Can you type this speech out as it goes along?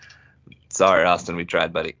Sorry, Austin, we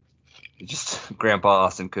tried, buddy. Just Grandpa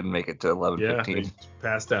Austin couldn't make it to 11:15. Yeah, he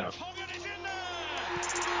passed out. It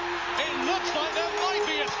looks like there might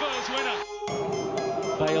be a Spurs winner.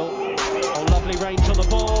 Bale, oh, lovely range on the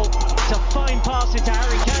ball. It's a fine pass into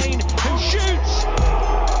Harry Kane, who shoots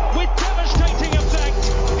with devastating effect.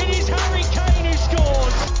 It is Harry Kane who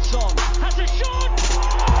scores. Son has a shot.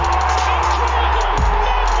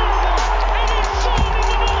 It is Son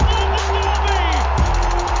in the North London derby.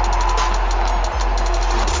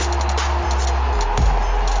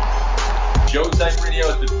 Jose Mourinho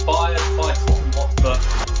has been fired by Tottenham Hotspur.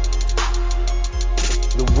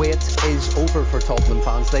 The wait is over for Tottenham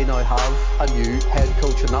fans. They now have a new head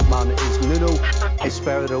coach, and that man is Nuno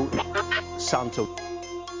Espirito Santo.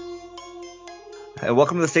 And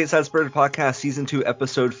welcome to the Stateside Spurs Podcast, Season 2,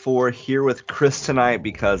 Episode 4, here with Chris tonight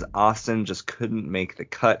because Austin just couldn't make the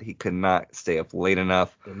cut. He could not stay up late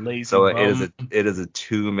enough. So it is a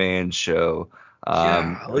two-man show.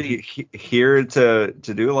 Here to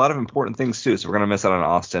do a lot of important things, too. So we're going to miss out on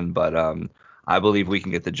Austin, but I believe we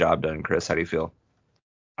can get the job done. Chris, how do you feel?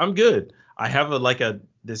 I'm good. I have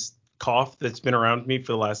this cough that's been around me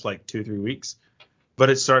for the last 2-3 weeks, but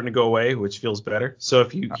it's starting to go away, which feels better. So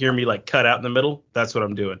if you hear me cut out in the middle, that's what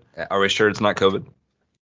I'm doing. Are we sure it's not COVID?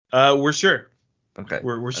 We're sure. Okay.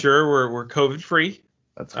 We're sure we're COVID free.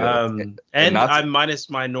 That's good. And I'm minus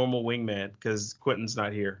my normal wingman because Quentin's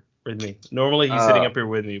not here with me. Normally he's sitting up here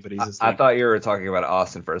with me, but he's asleep. I thought you were talking about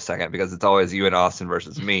Austin for a second because it's always you and Austin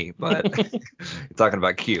versus me, but you're talking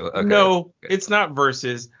about Q. Okay. No, it's not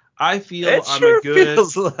versus. I feel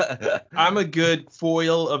I'm a good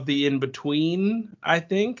foil of the in-between, I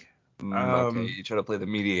think. Okay, you try to play the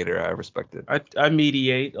mediator. I respect it. I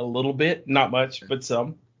mediate a little bit, not much, but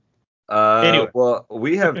some. Anyway. Well,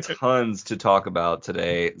 we have tons to talk about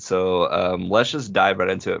today, so let's just dive right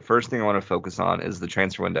into it. First thing I want to focus on is the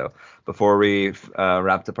transfer window. Before we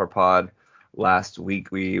wrapped up our pod last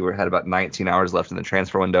week, we had about 19 hours left in the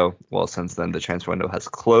transfer window. Well, since then, the transfer window has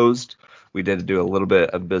closed. We did do a little bit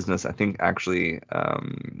of business. I think actually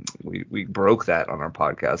we broke that on our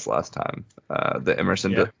podcast last time, the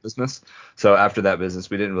Emerson business. So after that business,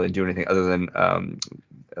 we didn't really do anything other than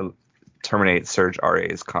terminate Serge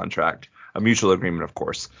Aurier's contract, a mutual agreement, of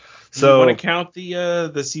course. So you want to count the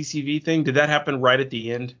CCV thing? Did that happen right at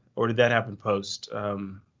the end, or did that happen post?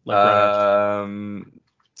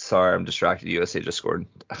 Sorry, I'm distracted. USA just scored.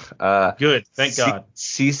 Good, thank God.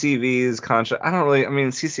 CCV's contract. I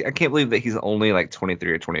can't believe that he's only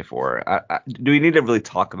 23 or 24. Do we need to really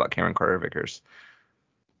talk about Cameron Carter-Vickers?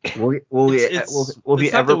 Will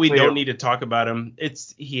he ever? We don't need to talk about him.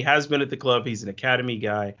 He has been at the club. He's an academy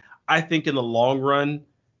guy. I think in the long run,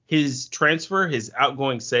 his transfer, his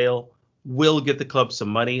outgoing sale, will get the club some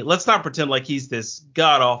money. Let's not pretend like he's this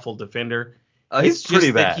god awful defender. He's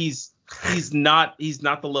pretty bad. He's not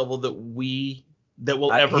the level that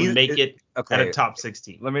will ever make it at a top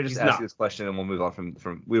 16. Let me just ask you this question and we'll move on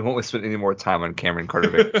from we won't spend any more time on Cameron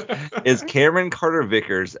Carter-Vickers. Is Cameron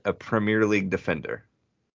Carter-Vickers a Premier League defender?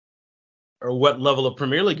 Or what level of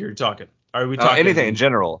Premier League are you talking? Are we talking anything in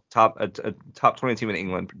general? Top 20 team in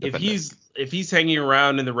England defender. If he's hanging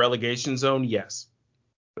around in the relegation zone, yes.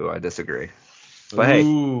 Oh, I disagree. But hey,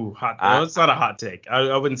 no, it's not a hot take.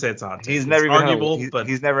 I wouldn't say it's a hot take. He's never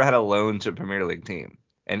he's never had a loan to a Premier League team,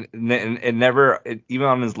 and never even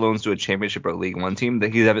on his loans to a Championship or League One team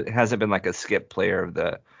that he hasn't been a skip player of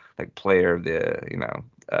the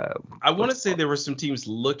I want to say there were some teams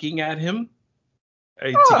looking at him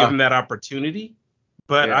to give him that opportunity,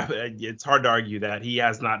 but it's hard to argue that he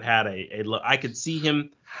has not had I could see him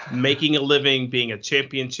making a living being a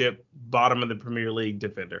Championship bottom of the Premier League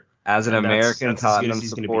defender. As an American Tottenham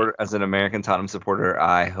supporter,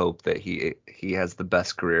 I hope that he has the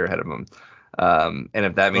best career ahead of him. And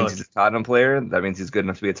if that means he's a Tottenham player, that means he's good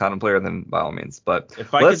enough to be a Tottenham player, then by all means. But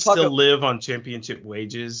if I could still live on Championship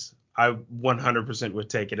wages, I 100% would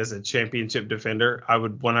take it. As a Championship defender, I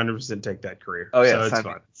would 100% take that career. Oh yeah,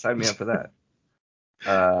 so sign me up for that.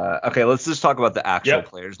 Okay, let's just talk about the actual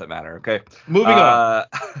players that matter. Okay, moving on.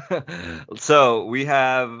 So we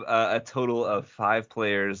have a total of 5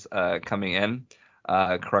 players coming in.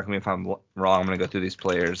 Correct me if I'm wrong. I'm going to go through these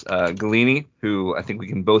players. Galini, who I think we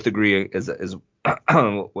can both agree is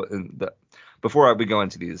before we go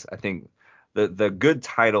into these, I think the good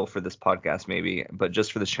title for this podcast maybe, but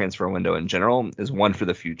just for this transfer window in general, is one for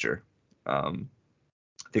the future.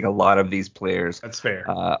 I think a lot of these players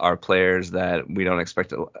are players that we don't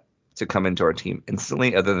expect to come into our team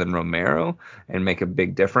instantly, other than Romero, and make a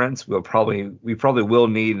big difference. We probably will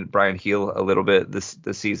need Brian Heel a little bit this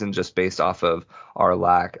season, just based off of our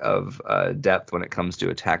lack of depth when it comes to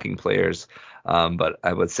attacking players. but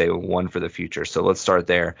I would say one for the future. So let's start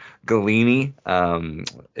there. Galini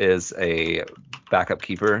is a backup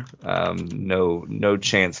keeper. No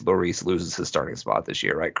chance Lloris loses his starting spot this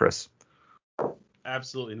year, right, Chris?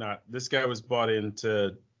 Absolutely not. This guy was brought in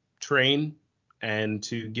to train and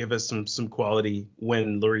to give us some quality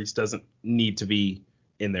when Lloris doesn't need to be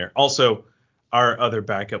in there. Also, our other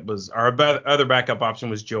backup option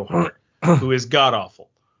was Joe Hart, who is god awful.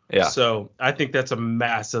 Yeah. So I think that's a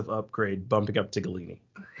massive upgrade, bumping up to Galini.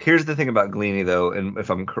 Here's the thing about Galini, though, and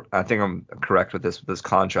I think I'm correct with this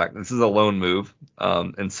contract. This is a loan move,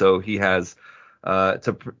 and so he has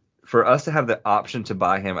for us to have the option to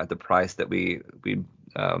buy him at the price that we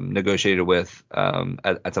negotiated with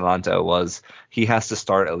Atalanta was he has to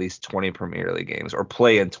start at least 20 Premier League games or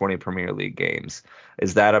play in 20 Premier League games.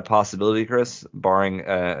 Is that a possibility, Chris,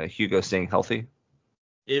 barring Hugo staying healthy?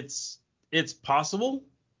 It's possible.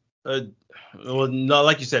 Well, no,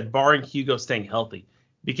 like you said, barring Hugo staying healthy,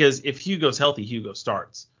 because if Hugo's healthy, Hugo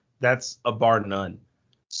starts. That's a bar none.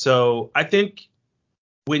 So I think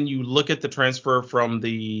when you look at the transfer from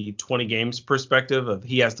the 20 games perspective of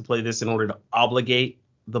he has to play this in order to obligate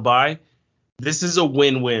the buy, this is a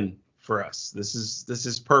win-win for us. This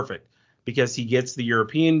is perfect because he gets the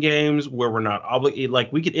European games where we're not obligated.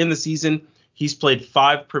 Like we could end the season, he's played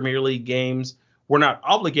 5 Premier League games. We're not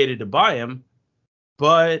obligated to buy him,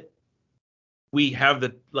 but we have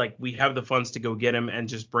the funds to go get him and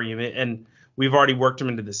just bring him in, and we've already worked him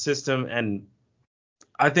into the system. And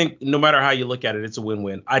I think no matter how you look at it, it's a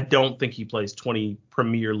win-win. I don't think he plays 20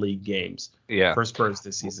 Premier League games for Spurs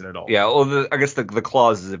this season at all. Yeah, well, I guess the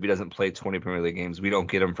clause is if he doesn't play 20 Premier League games, we don't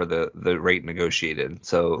get him for the rate negotiated.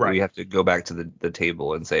 So we have to go back to the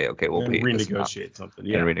table and say, okay, we'll pay renegotiate something.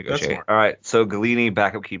 Yeah, and renegotiate. All right, so Galini,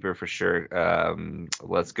 backup keeper for sure.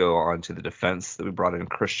 Let's go on to the defense that we brought in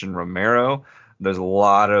Christian Romero. There's a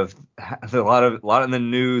lot in the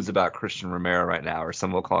news about Christian Romero right now, or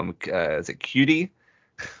some will call him is it Cutie?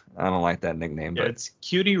 I don't like that nickname, but it's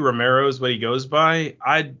Cutie Romero is what he goes by.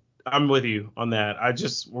 I'm with you on that.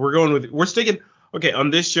 We're sticking. Okay, on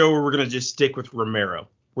this show we're gonna just stick with Romero.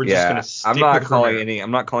 We're just gonna stick I'm not with calling Romero.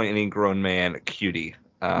 I'm not calling any grown man Cutie.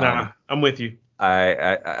 Nah, I'm with you.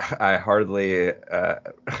 I hardly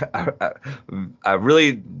I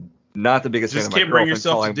really not the biggest Just fan of my can't bring girlfriend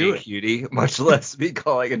yourself calling to do me it. Cutie, much less me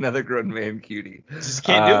calling another grown man Cutie. Just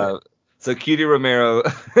can't do it. So Cutie Romero,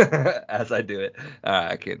 as I do it,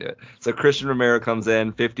 I can't do it. So Christian Romero comes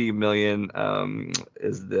in, 50 million.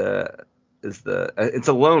 It's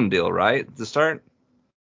a loan deal, right? To start.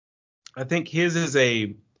 I think his is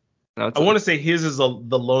I want to say his is the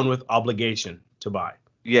loan with obligation to buy.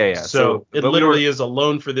 Yeah. So it literally is a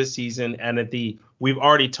loan for this season, and we've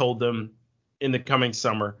already told them in the coming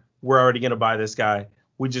summer we're already going to buy this guy.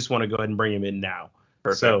 We just want to go ahead and bring him in now.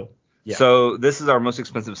 Perfect. So. Yeah. So this is our most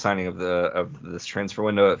expensive signing of this transfer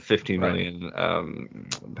window at 50 million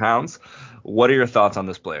pounds. What are your thoughts on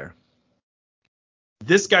this player?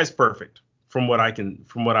 This guy's perfect from what I've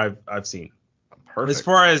seen. Perfect. As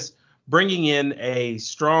far as bringing in a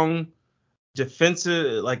strong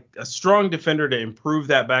defender to improve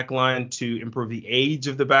that back line, to improve the age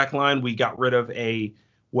of the back line. We got rid of a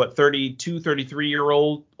 32,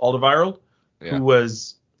 33-year-old Alderweireld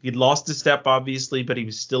he'd lost a step, obviously, but he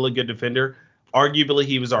was still a good defender. Arguably,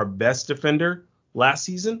 he was our best defender last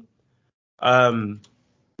season.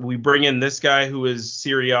 We bring in this guy who is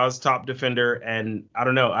Serie A's top defender, and I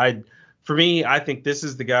don't know. I think this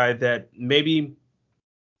is the guy that maybe,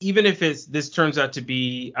 even if this turns out to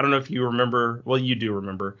be, I don't know if you remember, well, you do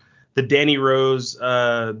remember, the Danny Rose,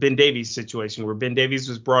 Ben Davies situation, where Ben Davies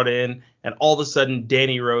was brought in, and all of a sudden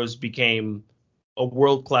Danny Rose became a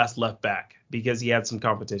world-class left back because he had some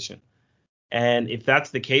competition. And if that's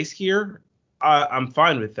the case here, I'm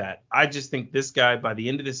fine with that. I just think this guy by the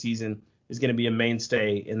end of the season is going to be a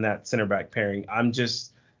mainstay in that center back pairing. I'm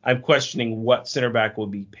questioning what center back will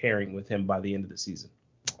be pairing with him by the end of the season.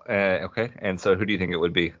 Okay. And so who do you think it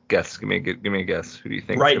would be? Guess. Give me a guess. Who do you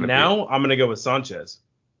think? Right now, I'm going to go with Sanchez.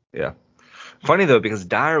 Yeah. Funny though, because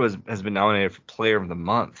Dyer has been nominated for Player of the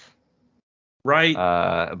Month. Right.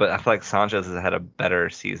 But I feel like Sanchez has had a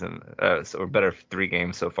better season, or better 3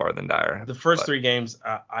 games so far than Dyer. The first 3 games,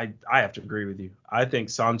 I have to agree with you. I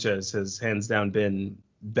think Sanchez has hands down been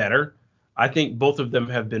better. I think both of them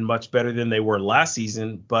have been much better than they were last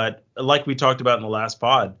season. But like we talked about in the last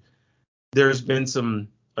pod, there's been some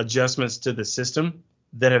adjustments to the system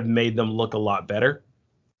that have made them look a lot better.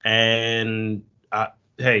 And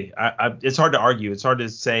it's hard to argue. It's hard to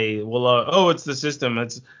say, well, it's the system.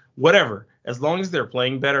 It's whatever. As long as they're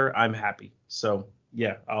playing better, I'm happy. So,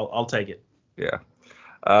 yeah, I'll take it. Yeah.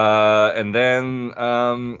 And then,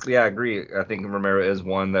 I agree. I think Romero is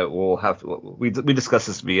one that we'll have to. We discussed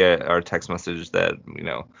this via our text message that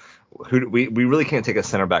we really can't take a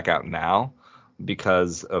center back out now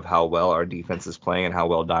because of how well our defense is playing and how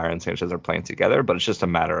well Dyer and Sanchez are playing together. But it's just a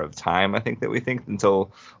matter of time, I think, that we think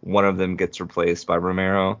until one of them gets replaced by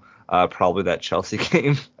Romero. Probably that Chelsea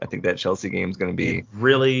game. I think that Chelsea game is going to be it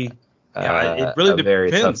really a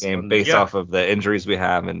very tough depends game based off of the injuries we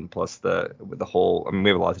have and plus the whole. I mean, we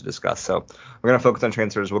have a lot to discuss, so we're going to focus on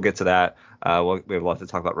transfers. We'll get to that. We have a lot to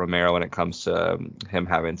talk about Romero when it comes to him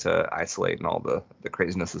having to isolate and all the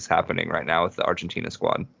craziness that's happening right now with the Argentina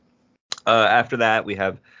squad. After that, we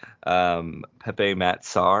have Pepe Mat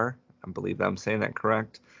Sar. I believe I'm saying that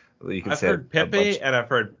correct. I've heard Pepe and I've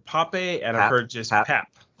heard Pape and I've heard just Pap. I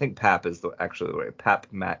think Pap is actually the way. Pap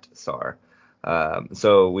Mat Sar.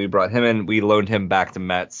 So we brought him in. We loaned him back to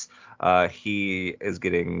Metz. He is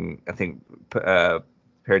getting, I think,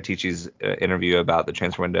 Paratici's interview about the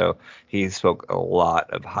transfer window. He spoke a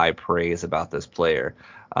lot of high praise about this player.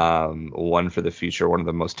 One for the future, one of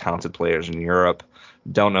the most talented players in Europe.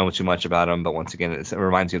 Don't know too much about him, but once again, it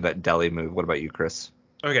reminds you of that Delhi move. What about you, Chris?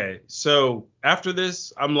 Okay, so after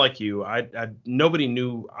this, I'm like you. Nobody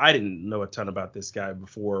knew. I didn't know a ton about this guy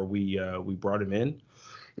before we brought him in.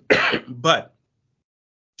 But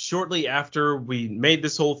shortly after we made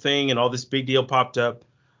this whole thing and all this big deal popped up,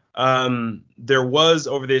 there was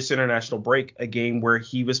over this international break a game where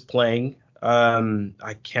he was playing.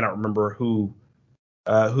 I cannot remember who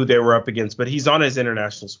they were up against, but he's on his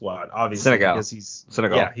international squad, obviously. Senegal. Because he's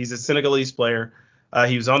Senegal. Yeah, he's a Senegalese player.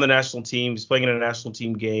 He was on the national team. He's playing in a national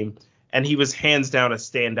team game, and he was hands down a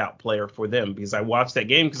standout player for them because I watched that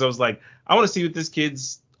game because I was like, I want to see what this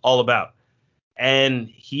kid's all about. And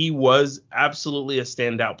he was absolutely a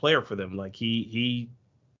standout player for them. Like I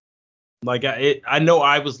know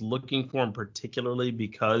I was looking for him particularly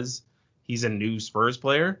because he's a new Spurs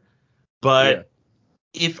player, but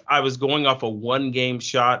if I was going off a one game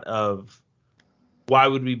shot of why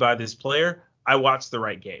would we buy this player, I watched the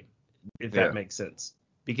right game, if that makes sense,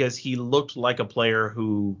 because he looked like a player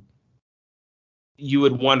who you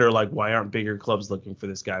would wonder, like, why aren't bigger clubs looking for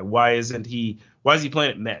this guy? Why is he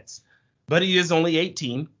playing at Mets? But he is only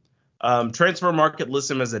 18. Transfer market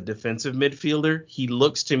lists him as a defensive midfielder. He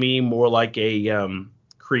looks to me more like a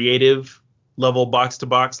creative level box to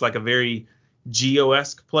box, like a very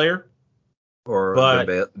Gio-esque player. Or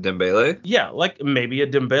Ndombele. Yeah, like maybe a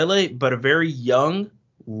Ndombele, but a very young,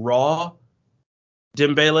 raw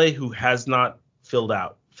Ndombele who has not filled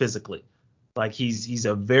out physically. Like he's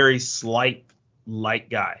a very light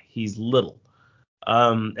guy. He's little.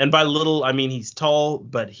 And by little, I mean he's tall,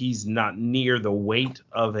 but he's not near the weight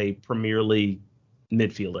of a Premier League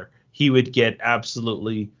midfielder. He would get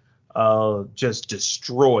absolutely just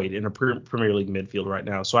destroyed in a Premier League midfield right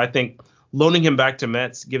now. So I think loaning him back to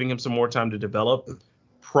Metz, giving him some more time to develop,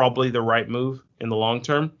 probably the right move in the long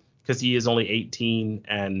term because he is only 18.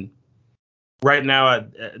 And right now,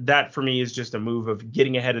 that for me is just a move of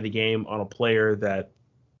getting ahead of the game on a player that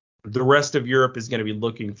the rest of Europe is going to be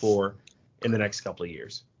looking for in the next couple of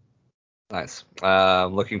years. Nice.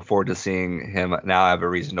 Looking forward to seeing him. Now I have a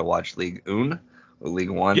reason to watch League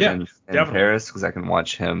One in Paris because I can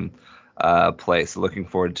watch him play. So looking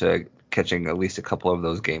forward to catching at least a couple of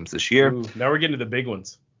those games this year. Ooh, now we're getting to the big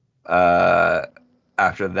ones.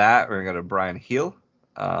 After that, we're going to go to Brian Heel.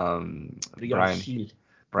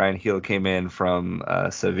 Brian Heel came in from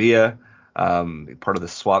Sevilla. Part of the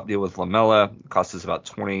swap deal with Lamela, cost us about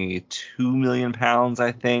 £22 million,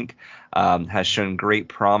 I think. Has shown great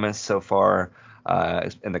promise so far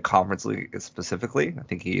in the Conference League specifically. I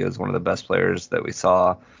think he is one of the best players that we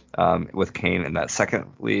saw with Kane in that second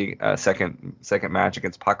match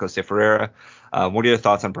against Paco de Ferreira. What are your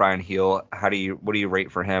thoughts on Brian Heel? What do you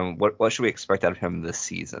rate for him? What should we expect out of him this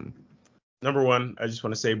season? Number one, I just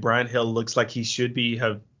want to say Brian Hill looks like he should be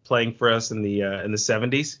playing for us in the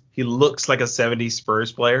 70s. He looks like a 70s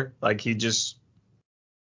Spurs player. Like he's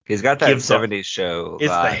got that 70s show.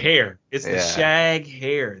 It's the hair. It's the shag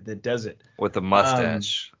hair that does it. With the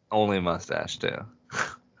mustache. Only mustache too.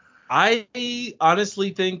 I honestly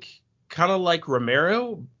think kind of like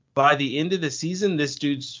Romero, by the end of the season, this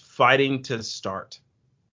dude's fighting to start.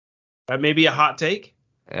 That may be a hot take.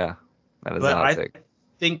 Yeah, that is a hot take. I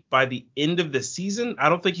think by the end of the season, I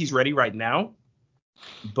don't think he's ready right now,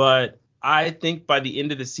 but I think by the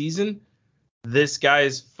end of the season, this guy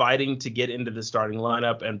is fighting to get into the starting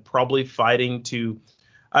lineup and probably fighting to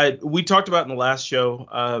we talked about in the last show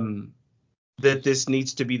that this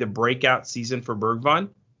needs to be the breakout season for Bergwijn.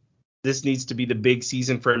 This needs to be the big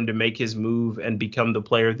season for him to make his move and become the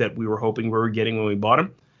player that we were hoping we were getting when we bought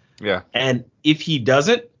him. Yeah. And if he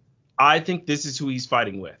doesn't, I think this is who he's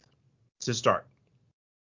fighting with to start.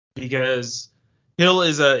 Because Hill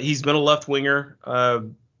he's been a left winger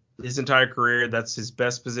his entire career. That's his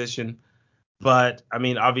best position. But I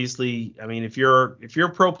mean, obviously, if you're a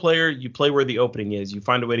pro player, you play where the opening is. You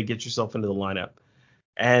find a way to get yourself into the lineup.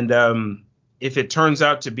 And if it turns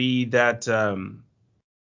out to be that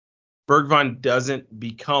Bergwijn doesn't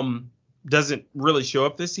really show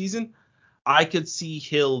up this season, I could see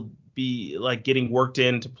Hill be like getting worked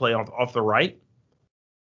in to play off the right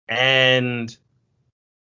and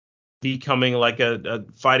becoming like a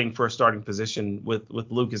fighting for a starting position with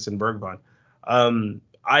Lucas and Bergwijn.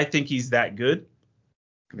 I think he's that good.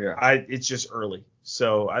 Yeah. It's just early,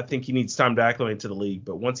 so I think he needs time to acclimate to the league.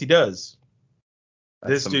 But once he does,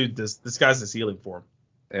 this guy's the ceiling for him.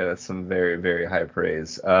 Yeah, that's some very, very high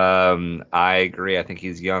praise. I agree. I think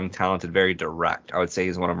he's young, talented, very direct. I would say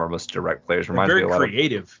he's one of our most direct players. Reminds very me a lot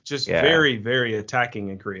creative, very, very attacking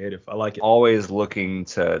and creative. I like it. Always looking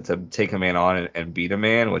to take a man on and beat a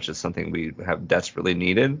man, which is something we have desperately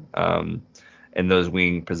needed in those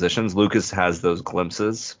wing positions. Lucas has those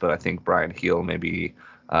glimpses, but I think Brian Heel maybe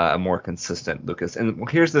a more consistent Lucas. And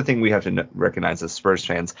here's the thing we have to recognize as Spurs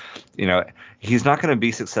fans, he's not going to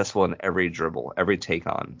be successful in every dribble, every take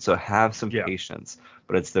on. So have some patience,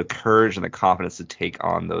 but it's the courage and the confidence to take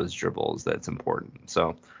on those dribbles that's important.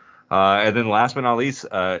 So, and then last but not least,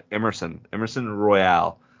 Emerson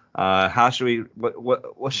Royale. How should we,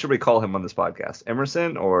 what should we call him on this podcast?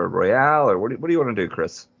 Emerson or Royale, or what do you want to do,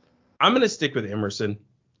 Chris? I'm going to stick with Emerson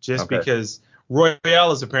just because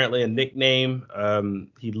Royale is apparently a nickname.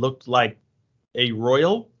 He looked like a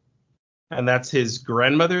royal, and that's his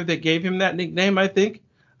grandmother that gave him that nickname, I think.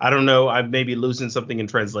 I don't know. I may be losing something in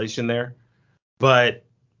translation there. But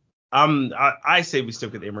I say we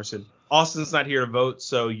stick with Emerson. Austin's not here to vote,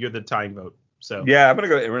 so you're the tying vote. So yeah, I'm going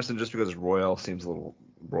to go Emerson just because Royal seems a little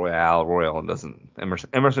Royal and doesn't.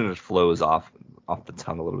 Emerson just flows off the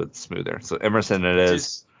tongue a little bit smoother. So Emerson it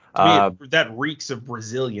is. To me, that reeks of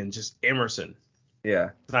Brazilian, just Emerson. Yeah.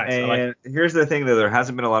 Nice. And here's the thing, though. There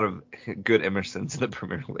hasn't been a lot of good Emersons in the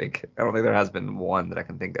Premier League. I don't think there has been one that I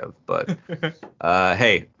can think of. But,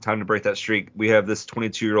 hey, time to break that streak. We have this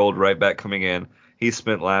 22-year-old right back coming in. He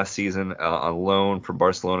spent last season on loan for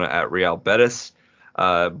Barcelona at Real Betis.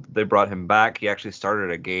 They brought him back. He actually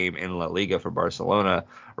started a game in La Liga for Barcelona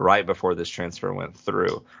right before this transfer went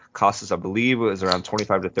through. Cost us, I believe, it was around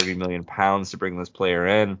 25 to 30 million pounds to bring this player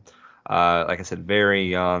in. Like I said, very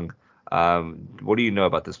young. What do you know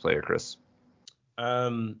about this player, Chris?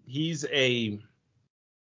 He's it's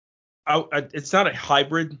not a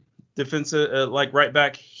hybrid defensive like right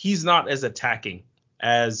back. He's not as attacking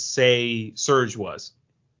as, say, Serge was.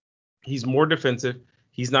 He's more defensive.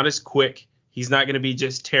 He's not as quick. He's not going to be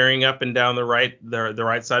just tearing up and down the right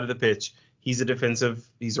side of the pitch. He's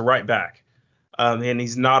a right back. And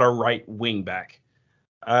he's not a right wing back.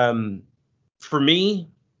 For me,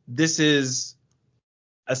 this is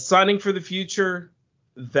a signing for the future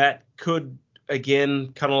that could,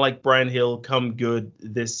 again, kind of like Brian Hill, come good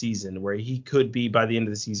this season, where he could be, by the end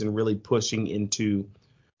of the season, really pushing into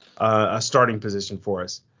a starting position for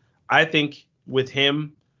us. I think with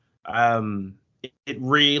him, it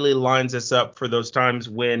really lines us up for those times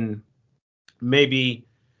when maybe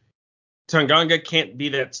Tanganga can't be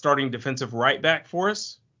that starting defensive right back for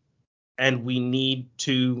us, and we need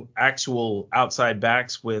two actual outside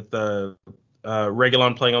backs with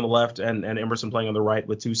Reguilon playing on the left and Emerson playing on the right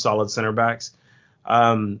with two solid center backs.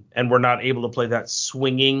 And we're not able to play that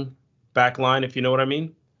swinging back line, if you know what I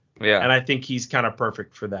mean. Yeah. And I think he's kind of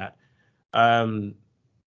perfect for that.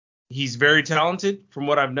 He's very talented from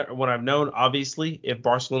what I've known. Obviously, if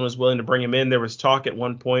Barcelona was willing to bring him in, there was talk at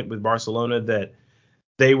one point with Barcelona that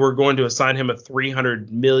they were going to assign him a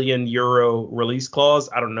 300 million euro release clause.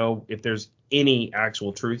 I don't know if there's any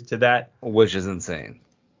actual truth to that. Which is insane.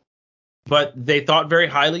 But they thought very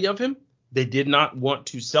highly of him. They did not want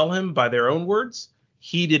to sell him, by their own words.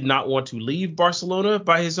 He did not want to leave Barcelona,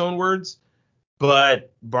 by his own words.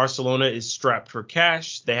 But Barcelona is strapped for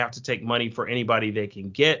cash. They have to take money for anybody they can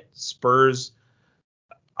get. Spurs,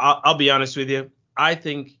 I'll be honest with you, I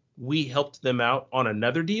think we helped them out on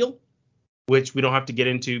another deal, which we don't have to get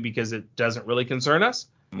into because it doesn't really concern us.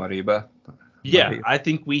 Mariba. Yeah, I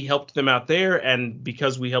think we helped them out there, and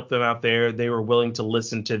because we helped them out there, they were willing to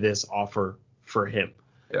listen to this offer for him.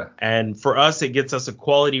 Yeah. And for us, it gets us a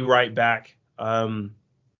quality right back.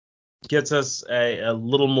 Gets us a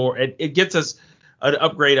little more. It gets us an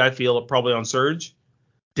upgrade, I feel, probably on Serge.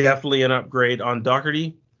 Definitely an upgrade on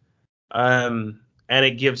Doherty. And and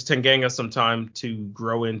it gives Tanganga some time to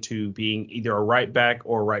grow into being either a right back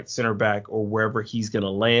or right center back or wherever he's going to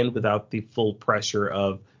land without the full pressure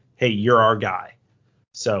of, hey, you're our guy.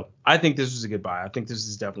 So I think this was a good buy. I think this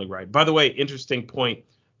is definitely right. By the way, interesting point.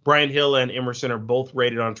 Brian Hill and Emerson are both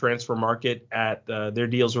rated on Transfer Market at their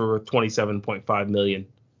deals were worth $27.5 million.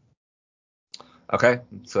 Okay,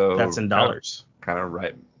 so That's in dollars. Kind of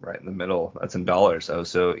right in the middle. That's in dollars. Oh,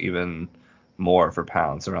 so even more for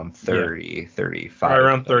pounds, around 30, 35. Right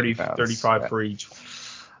around 30, pounds. 35 for each.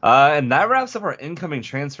 And that wraps up our incoming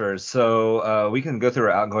transfers. So we can go through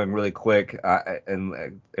our outgoing really quick.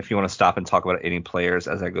 And if you want to stop and talk about any players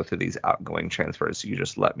as I go through these outgoing transfers, you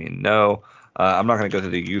just let me know. I'm not going to go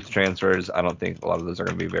through the youth transfers. I don't think a lot of those are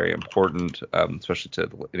going to be very important, especially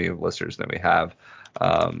to any of the listeners that we have.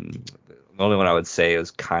 The only one I would say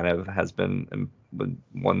has been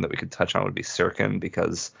one that we could touch on would be Sirkin,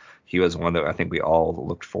 because he was one that I think we all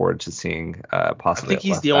looked forward to seeing possibly. I think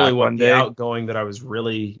he's the only one, the outgoing, that I was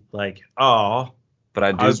really like, oh. But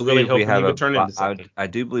I was really hoping he would turn into something. I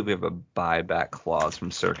do believe we have a buyback clause from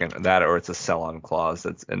Sirkin, that or it's a sell-on clause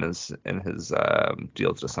that's in his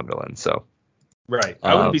deal to Sunderland. So right,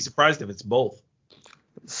 I wouldn't be surprised if it's both.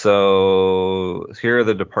 So here are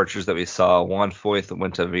the departures that we saw. Juan Foyth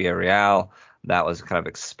went to Villarreal. That was kind of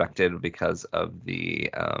expected because of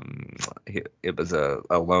the it was a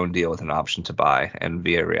loan deal with an option to buy, and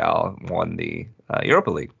Villarreal won the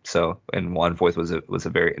Europa League. So, and Juan Foyth was a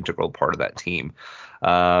very integral part of that team.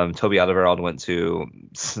 Toby Alderweireld went to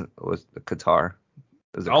Qatar.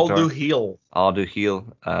 Al Duhil.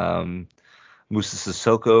 Moussa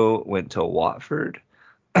Sissoko went to Watford.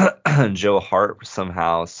 Joe Hart,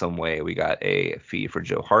 somehow, some way, we got a fee for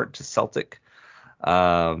Joe Hart to Celtic.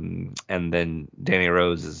 And then Danny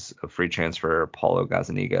Rose is a free transfer. Paulo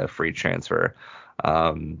Gazzaniga, free transfer.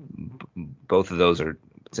 Both of those are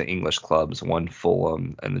to English clubs. One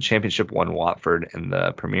Fulham in the Championship, one Watford in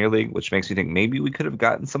the Premier League, which makes me think maybe we could have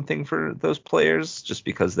gotten something for those players just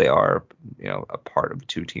because they are, a part of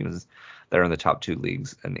two teams that are in the top two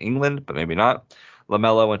leagues in England, but maybe not.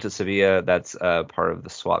 Lamela went to Sevilla. That's part of the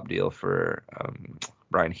swap deal for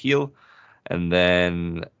Brian Heel. And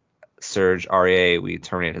then Serge Aurier, we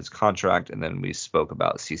terminated his contract, and then we spoke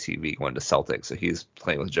about CCV going to Celtic. So he's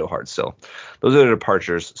playing with Joe Hart still. Those are the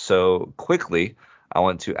departures. So quickly, I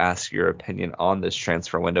want to ask your opinion on this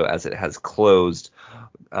transfer window as it has closed.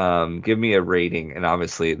 Give me a rating, and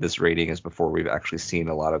obviously this rating is before we've actually seen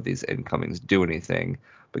a lot of these incomings do anything.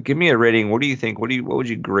 But give me a rating. What do you think? What would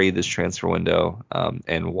you grade this transfer window,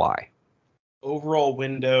 and why? Overall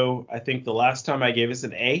window, I think the last time I gave us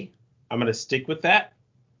an A. I'm going to stick with that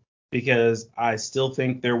because I still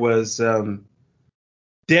think there was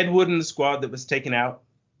deadwood in the squad that was taken out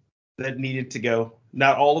that needed to go.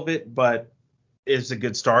 Not all of it, but it's a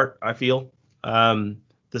good start, I feel. The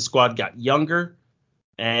squad got younger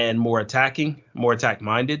and more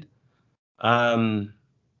attack-minded.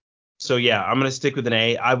 So yeah, I'm gonna stick with an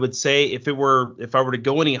A. I would say if I were to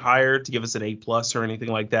go any higher to give us an A+ or anything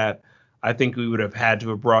like that, I think we would have had to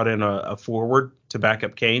have brought in a forward to back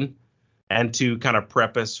up Kane and to kind of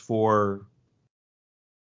prep us for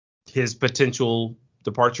his potential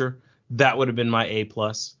departure. That would have been my A+.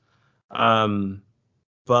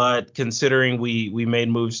 But considering we made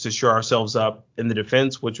moves to shore ourselves up in the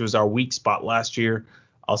defense, which was our weak spot last year,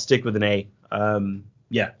 I'll stick with an A.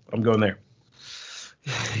 Yeah, I'm going there.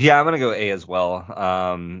 Yeah, I'm going to go A as well.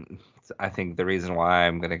 I think the reason why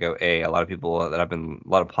I'm going to go A, a lot of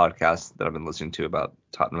podcasts that I've been listening to about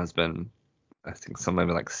Tottenham has been, I think some have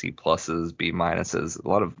been like C+, B-, a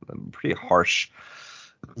lot of pretty harsh.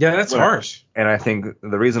 Yeah, that's harsh. And I think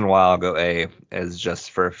the reason why I'll go A is just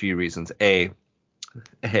for a few reasons. A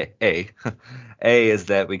is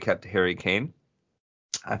that we kept Harry Kane.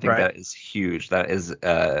 I think that is huge. That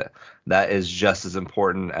is just as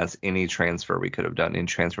important as any transfer we could have done, any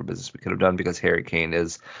transfer business we could have done, because Harry Kane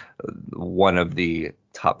is one of the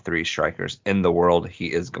top 3 strikers in the world.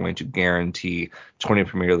 He is going to guarantee 20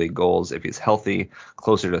 Premier League goals if he's healthy,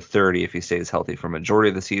 closer to 30 if he stays healthy for majority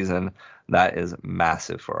of the season. That is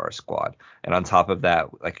massive for our squad. And on top of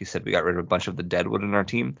that, like you said, we got rid of a bunch of the deadwood in our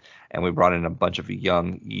team, and we brought in a bunch of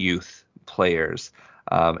young youth players.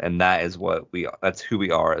 And that's who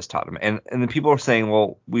we are as Tottenham. And then people are saying,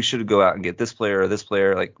 well, we should go out and get this player or this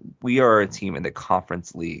player. Like, we are a team in the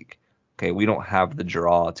Conference League. Okay, we don't have the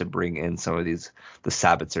draw to bring in some of the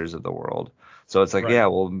Sabitzers of the world. So it's like, yeah,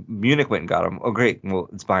 well, Munich went and got him. Oh, great. Well,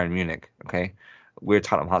 it's Bayern Munich. Okay, we're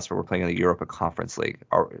Tottenham Hotspur. We're playing in the Europa Conference League.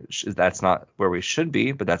 That's not where we should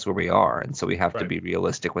be, but that's where we are. And so we have to be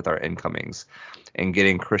realistic with our incomings. And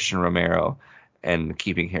getting Christian Romero and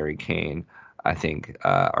keeping Harry Kane, I think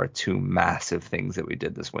are two massive things that we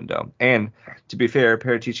did this window. And to be fair,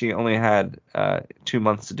 Paratici only had 2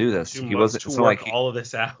 months to do this. 2 He months wasn't. to It's not work like all of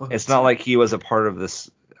this out. it's not like he was a part of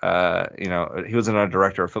this. He wasn't our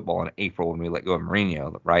director of football in April when we let go of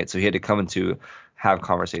Mourinho, right? So he had to come into have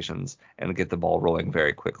conversations and get the ball rolling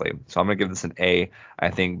very quickly. So I'm gonna give this an A.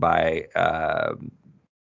 I think by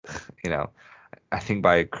I think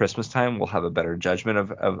by Christmas time we'll have a better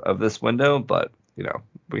judgment of this window, but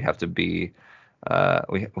we have to be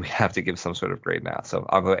we have to give some sort of grade now. So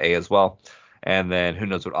I'll go A as well. And then who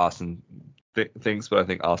knows what Austin thinks, but I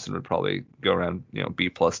think Austin would probably go around B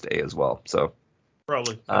plus to A as well. So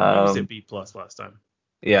Probably. He was at B plus last time.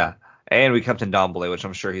 yeah. And we kept Ndombele, which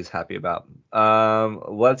I'm sure he's happy about.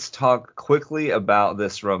 Let's talk quickly about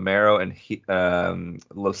this Romero and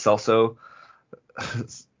Lo Celso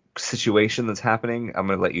situation that's happening. I'm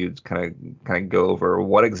going to let you kind of go over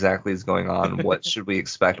what exactly is going on. What should we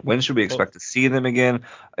expect? When should we expect to see them again?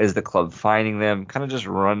 Is the club finding them? Kind of just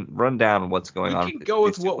run down what's going on. We can go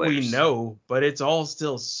with what we know, but it's all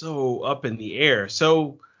still so up in the air.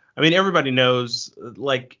 So, I mean, everybody knows,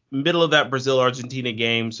 like, middle of that Brazil-Argentina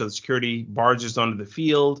game, so the security barges onto the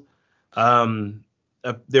field.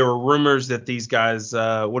 There were rumors that these guys,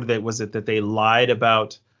 that they lied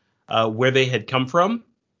about where they had come from.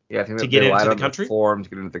 Yeah, I think to that get they into lied the on country. The form to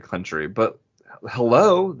get into the country. But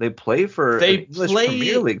hello, they play for an English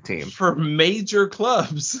Premier League team for major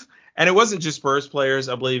clubs, and it wasn't just Spurs players.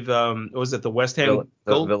 I believe was it the West Ham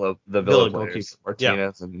Villa players,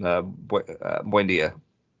 Martinez and Buendia.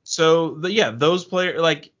 So those players,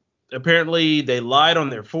 like, apparently they lied on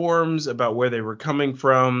their forms about where they were coming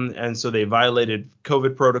from, and so they violated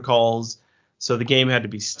COVID protocols. So the game had to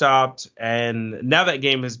be stopped, and now that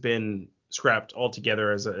game has been scrapped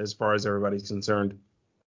altogether as far as everybody's concerned.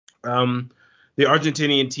 The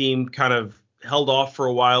Argentinian team kind of held off for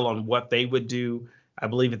a while on what they would do. I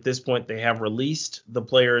believe at this point they have released the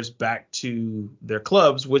players back to their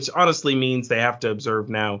clubs, which honestly means they have to observe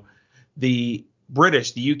now the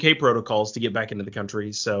UK protocols to get back into the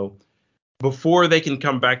country. So before they can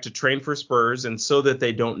come back to train for Spurs, and so that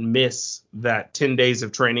they don't miss that 10 days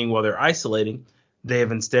of training while they're isolating, they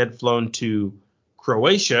have instead flown to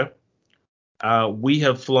Croatia.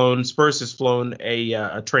 Spurs has flown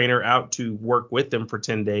a trainer out to work with them for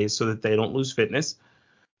 10 days so that they don't lose fitness,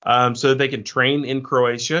 so that they can train in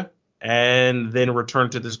Croatia and then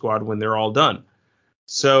return to the squad when they're all done.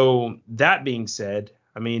 So that being said,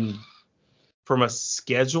 I mean, from a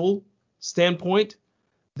schedule standpoint,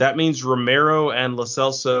 that means Romero and Lo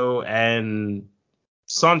Celso and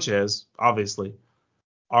Sanchez, obviously,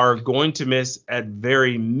 are going to miss, at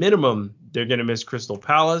very minimum, they're going to miss Crystal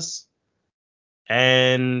Palace.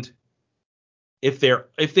 And if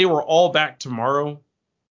they were all back tomorrow,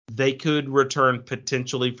 they could return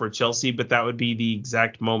potentially for Chelsea, but that would be the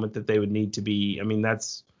exact moment that they would need to be. I mean,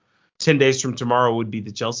 that's 10 days from tomorrow would be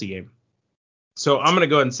the Chelsea game. So I'm going to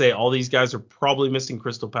go ahead and say all these guys are probably missing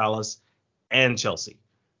Crystal Palace and Chelsea.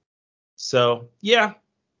 So, yeah,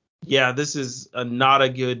 this is not a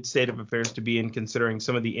good state of affairs to be in, considering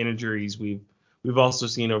some of the injuries we've also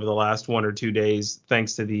seen over the last 1 or 2 days,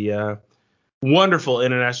 thanks to the wonderful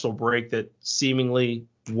international break that seemingly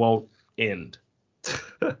won't end.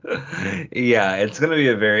 Yeah, it's going to be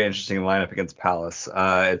a very interesting lineup against Palace.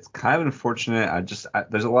 It's kind of unfortunate.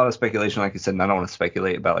 There's a lot of speculation, like you said, and I don't want to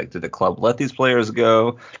speculate about, like, did the club let these players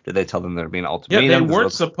go? Did they tell them there'd be an ultimatum? Yeah, they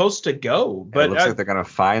weren't supposed to go, but it looks like they're going to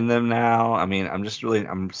find them now. I mean,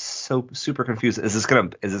 I'm so super confused. Is this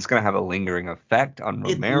going to have a lingering effect on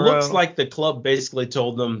Romero? It looks like the club basically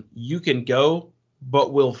told them, you can go,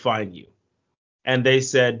 but we'll fine you. And they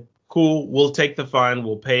said, cool, we'll take the fine,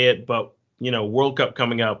 we'll pay it, but World Cup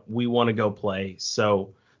coming up, we want to go play.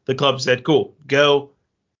 So the club said, cool, go.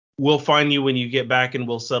 We'll find you when you get back and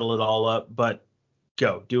we'll settle it all up, but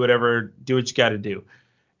go. Do what you got to do.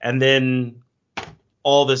 And then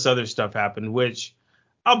all this other stuff happened, which,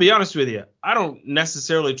 I'll be honest with you, I don't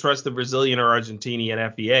necessarily trust the Brazilian or Argentinian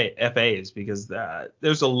FAs, because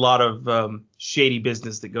there's a lot of shady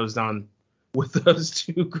business that goes on with those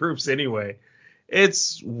two groups anyway.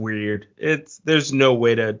 It's weird. There's no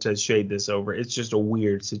way to shade this over. It's just a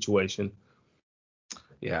weird situation.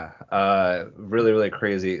 Yeah, really, really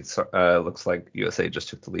crazy. So, looks like USA just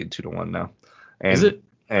took the lead 2-1 now. And, is it?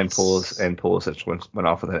 And Pulisic went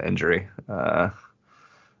off with an injury.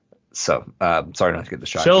 So sorry not to get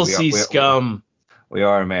distracted. Chelsea scum. We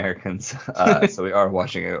are Americans, so we are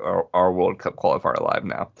watching our World Cup qualifier live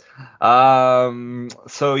now.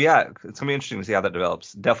 So yeah, it's gonna be interesting to see how that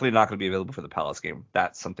develops. Definitely not gonna be available for the Palace game.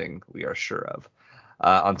 That's something we are sure of.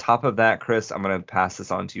 On top of that, Chris, I'm gonna pass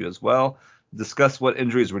this on to you as well. discuss what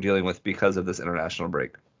injuries we're dealing with because of this international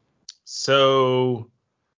break. So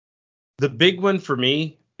the big one for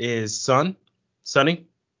me is Sonny,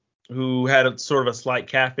 who had sort of a slight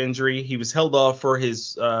calf injury. He was held off for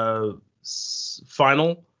his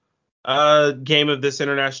final game of this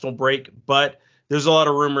international break, but there's a lot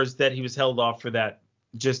of rumors that he was held off for that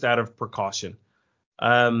just out of precaution.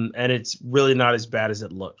 And it's really not as bad as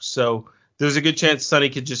it looks. So there's a good chance Sonny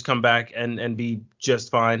could just come back and be just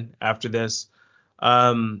fine after this.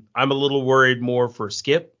 I'm a little worried more for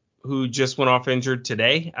Skip, who just went off injured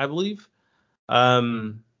today, I believe,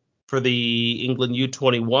 for the England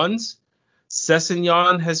U21s.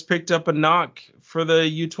 Sessegnon has picked up a knock for the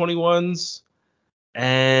U21s,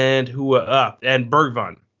 and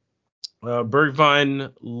Bergwijn.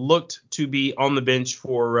 Bergwijn looked to be on the bench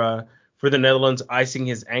for the Netherlands, icing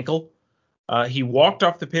his ankle. He walked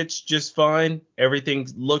off the pitch just fine. Everything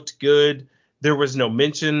looked good. There was no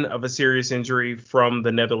mention of a serious injury from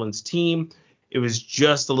the Netherlands team. It was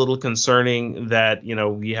just a little concerning that,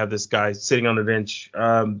 we have this guy sitting on the bench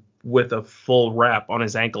with a full wrap on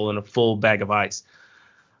his ankle and a full bag of ice.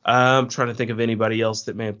 I'm trying to think of anybody else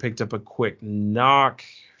that may have picked up a quick knock.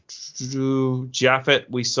 Jaffet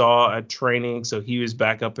we saw at training, so he was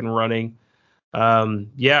back up and running.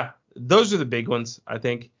 Those are the big ones, I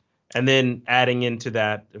think. And then adding into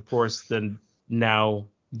that, of course, the now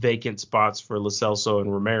vacant spots for Lo Celso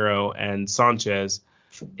and Romero and Sanchez.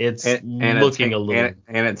 It's looking a little.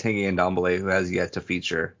 And it's Tanguy Ndombele, who has yet to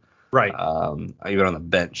feature. Right. Even on the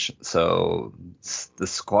bench. So the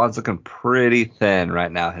squad's looking pretty thin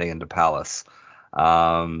right now heading into Palace.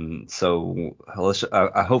 So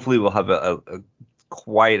hopefully we'll have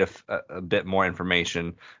quite a bit more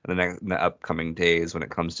information in the upcoming days when it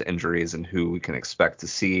comes to injuries and who we can expect to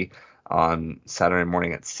see on Saturday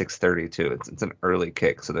morning at 6:30 too. It's an early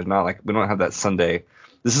kick, so there's not we don't have that Sunday.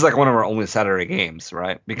 This is like one of our only Saturday games,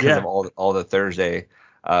 right? Because of all the Thursday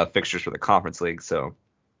fixtures for the Conference League. So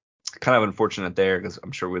kind of unfortunate there, because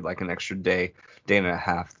I'm sure we'd like an extra day and a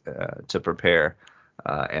half to prepare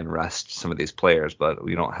and rest some of these players, but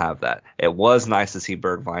we don't have that. It was nice to see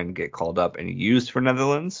Bergwijn get called up and used for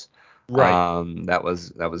Netherlands. Right. That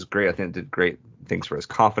was great. I think it did great things for his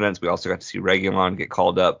confidence. We also got to see Reguilon get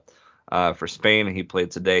called up for Spain, and he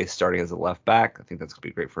played today starting as a left back. I think that's going to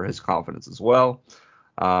be great for his confidence as well.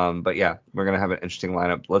 But yeah, we're going to have an interesting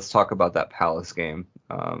lineup. Let's talk about that Palace game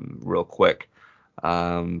real quick.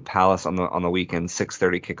 Palace on the weekend,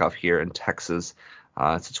 6:30 kickoff here in Texas.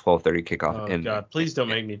 It's a 12:30 kickoff. Oh God! Please don't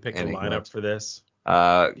make me pick a lineup for this.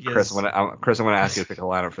 Chris, I'm gonna ask you to pick a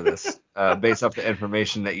lineup for this, based off the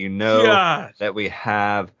information that that we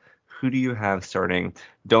have. Who do you have starting?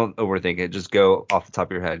 Don't overthink it. Just go off the top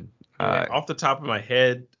of your head. Off the top of my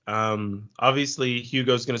head, obviously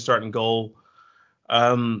Hugo's going to start in goal.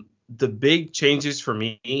 The big changes for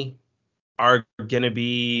me are going to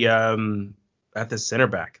be at the center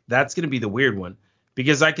back. That's going to be the weird one,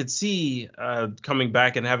 because I could see coming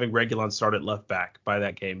back and having Reguilon start at left back by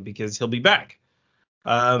that game, because he'll be back.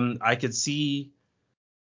 I could see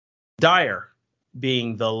Dyer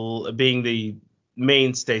being the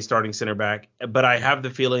mainstay starting center back, but I have the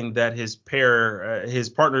feeling that his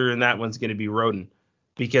partner in that one's going to be Rodon,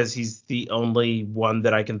 because he's the only one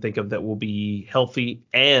that I can think of that will be healthy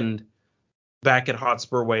and back at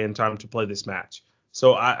Hotspur Way in time to play this match.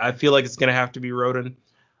 So I feel like it's going to have to be Rodon.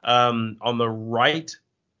 On the right,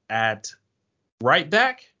 at right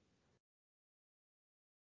back,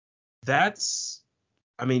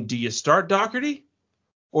 do you start Doherty?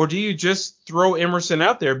 Or do you just throw Emerson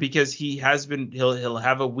out there, because he'll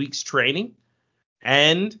have a week's training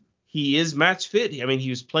and he is match fit. I mean, he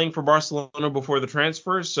was playing for Barcelona before the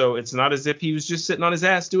transfer, so it's not as if he was just sitting on his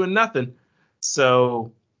ass doing nothing.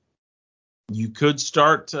 So you could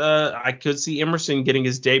start. I could see Emerson getting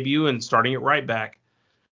his debut and starting at right back.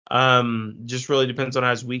 Just really depends on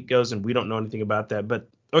how his week goes, and we don't know anything about that. But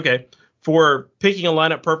okay, for picking a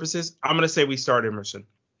lineup purposes, I'm going to say we start Emerson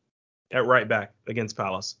at right back against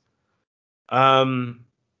Palace. In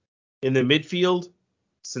the midfield,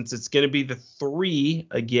 since it's going to be the three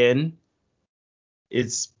again,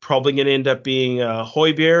 it's probably going to end up being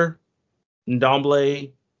Højbjerg,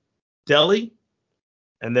 Ndombele, Dele,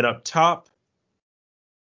 and then up top,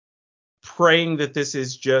 praying that this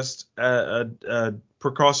is just a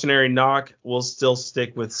precautionary knock, we'll still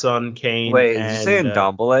stick with Son, Kane. Wait, is you saying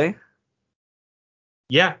Ndombele?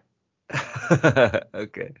 Yeah.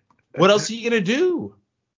 Okay. What else are you going to do?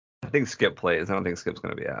 I think Skip plays. I don't think Skip's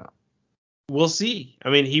going to be out. We'll see. I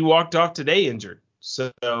mean, he walked off today injured,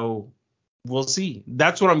 so we'll see.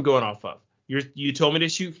 That's what I'm going off of. You told me to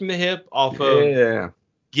shoot from the hip off of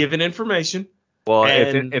given information. Well,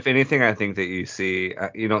 And if anything, I think that you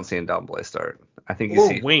don't see Ndombele start. I think you or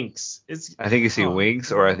see Winks. I think you see Oh,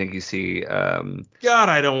 Winks, or I think you see God,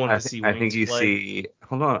 I don't want to see I think Winks you play. see.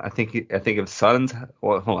 Hold on. I think if Suns.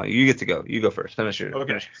 Well, hold on. You get to go. You go first. Finish your.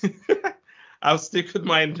 Okay. Finish. I'll stick with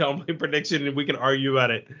my Ndombele prediction and we can argue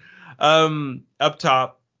about it. Up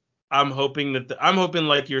top, I'm hoping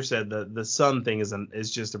like you said, the Sun thing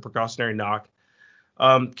is just a precautionary knock.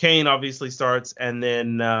 Kane obviously starts, and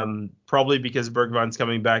then probably because Bergwijn's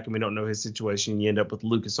coming back and we don't know his situation, you end up with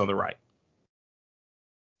Lucas on the right.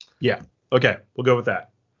 Yeah. Okay, we'll go with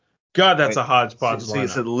that. God, that's a hodgepodge So you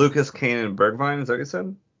said lineup. Lucas, Kane, and Bergwijn. Is that what you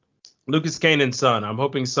said? Lucas, Kane, and Son. I'm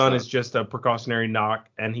hoping Son is just a precautionary knock,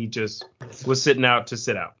 and he just was sitting out to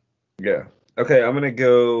sit out. Yeah. Okay, I'm gonna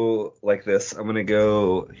go like this. I'm gonna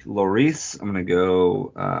go Lloris. I'm gonna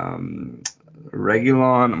go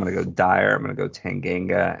Reguilon. I'm gonna go Dyer. I'm gonna go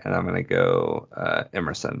Tanganga, and I'm gonna go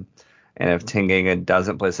Emerson. And if Tanganga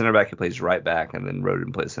doesn't play center back, he plays right back, and then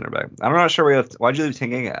Rodon plays center back. I'm not sure why'd you leave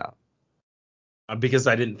Tanganga out? Because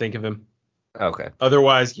I didn't think of him. Okay.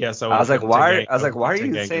 Otherwise, yes, I would. I was like, why are you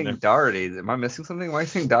Tanganga saying there. Doherty? Am I missing something? Why are you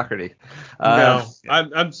saying Doherty? No, Yeah.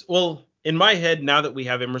 I'm well in my head now that we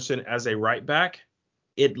have Emerson as a right back,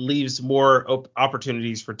 it leaves more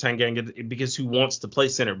opportunities for Tanganga because who wants to play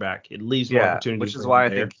center back? It leaves more opportunity. Which is for why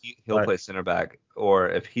him I there. think he'll play center back, or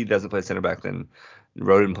if he doesn't play center back, then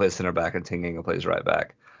Rodon plays center back and Tanganga plays right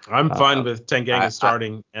back. I'm fine with Tanganga I-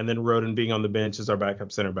 starting and then Rodon being on the bench as our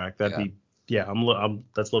backup center back. I'm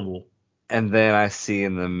that's livable. And then I see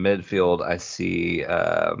in the midfield, I see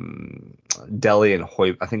Dele and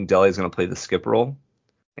Hoy. I think Dele is going to play the skip role,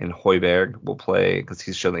 and Højbjerg will play because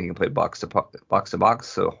he's shown that he can play box to box.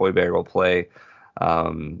 So Højbjerg will play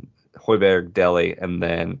Højbjerg, Dele, and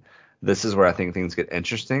then this is where I think things get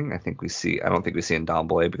interesting. I don't think we see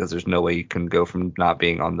Ndombele because there's no way you can go from not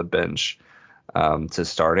being on the bench to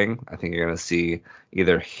starting. I think you're going to see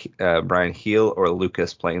either Brian Heel or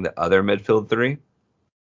Lucas playing the other midfield three,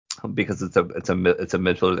 because it's a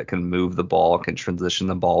midfielder that can move the ball, can transition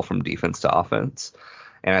the ball from defense to offense.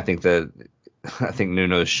 And I think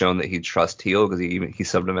Nuno has shown that he trusts Heel because he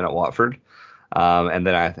subbed him in at Watford. And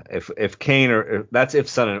then if Kane that's if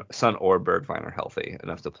Son or Bergwijn are healthy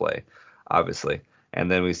enough to play, obviously. And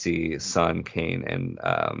then we see Son, Kane, and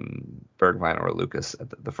Bergwijn or Lucas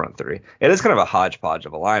at the front three. It is kind of a hodgepodge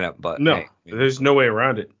of a lineup, but No, hey, there's no way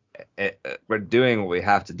around it. We're doing what we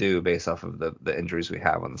have to do based off of the injuries we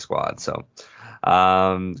have on the squad. So,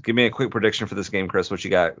 give me a quick prediction for this game, Chris. What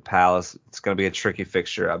you got? Palace. It's going to be a tricky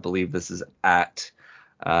fixture. I believe this is at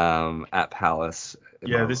Palace.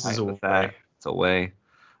 Yeah, this is away. It's away.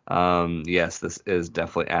 Yes, this is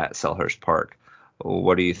definitely at Selhurst Park.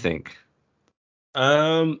 What do you think?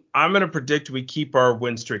 I'm gonna predict we keep our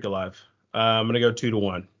win streak alive. I'm gonna go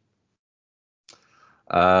 2-1.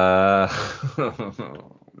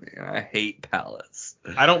 I hate Palace.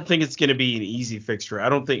 I don't think it's gonna be an easy fixture. I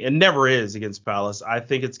don't think it never is against Palace. I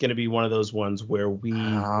think it's gonna be one of those ones where we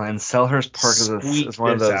and Selhurst Park is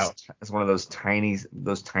one of those out. It's one of those tiny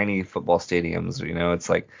football stadiums. You know, it's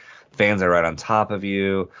like fans are right on top of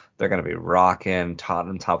you. They're gonna be rocking.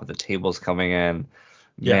 Tottenham top of the table's coming in.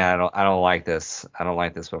 Yeah. Man, I don't like this. But I'm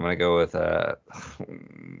gonna go with a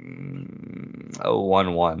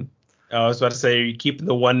 1-1. I was about to say, are you keeping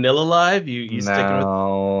the 1-0 alive? You sticking with?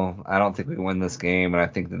 No, I don't think we win this game, and I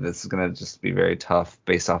think that this is gonna just be very tough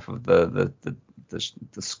based off of the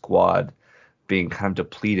squad being kind of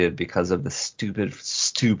depleted because of the stupid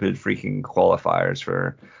freaking qualifiers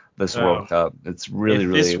for this World Cup. It's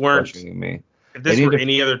really frustrating me. If this were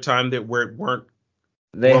any other time that where it weren't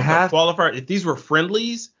World Cup qualifier, if these were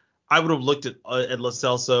friendlies, I would have looked at Lo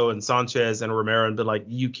Celso and Sanchez and Romero and been like,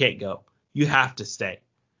 you can't go. You have to stay.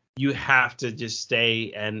 You have to just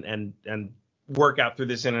stay and work out through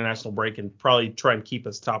this international break and probably try and keep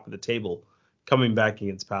us top of the table coming back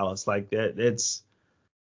against Palace. Like it's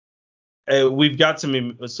we've got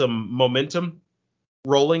some momentum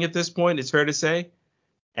rolling at this point. It's fair to say,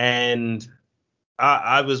 and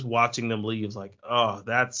I was watching them leave like, oh,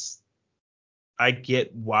 I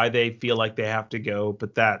get why they feel like they have to go,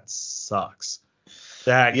 but that sucks.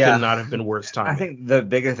 That could not have been worse timing. I think the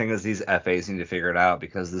bigger thing is these FAs need to figure it out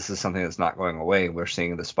because this is something that's not going away. We're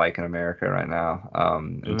seeing the spike in America right now,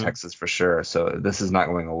 in Texas for sure. So this is not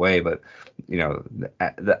going away. But you know,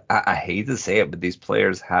 I hate to say it, but these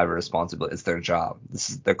players have a responsibility. It's their job.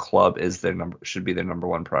 Their club should be their number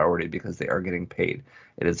one priority because they are getting paid.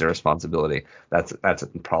 It is their responsibility. That's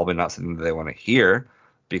probably not something that they want to hear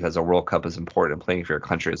because a World Cup is important and playing for your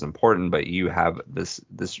country is important. But you have this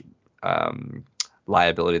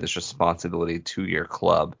liability, this responsibility to your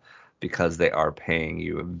club because they are paying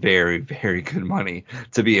you very, very good money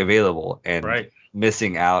to be available, and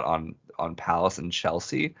missing out on Palace and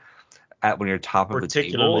Chelsea when you're top of the table.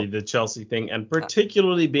 Particularly the Chelsea thing, and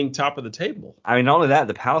particularly being top of the table. I mean, not only that,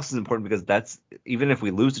 the Palace is important because that's, even if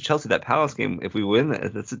we lose to Chelsea, that Palace game, if we win,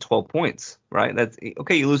 that's at 12 points, right? That's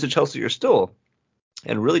okay. You lose to Chelsea, you're still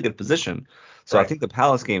in really good position. So I think the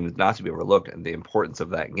Palace game is not to be overlooked, and the importance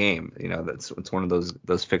of that game. It's one of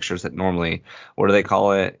those fixtures that normally, what do they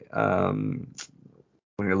call it? When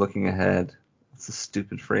you're looking ahead, what's the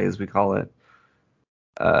stupid phrase we call it?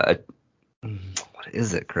 What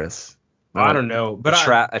is it, Chris? I don't know, but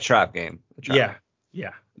a trap game. Yeah.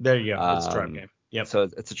 There you go. It's a trap game. Yep. So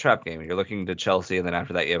it's a trap game. You're looking to Chelsea, and then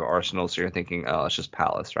after that you have Arsenal. So you're thinking, oh, it's just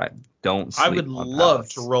Palace, right? Don't sleep I would on love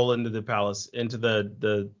Palace. to roll into the Palace, into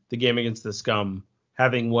the game against the Scum,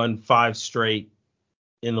 having won 5 straight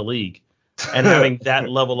in the league, and having that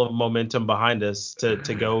level of momentum behind us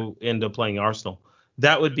to go into playing Arsenal.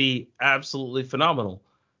 That would be absolutely phenomenal.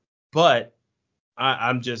 But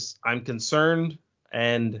I'm concerned,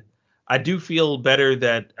 and I do feel better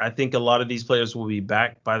that I think a lot of these players will be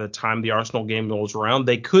back by the time the Arsenal game rolls around.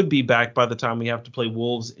 They could be back by the time we have to play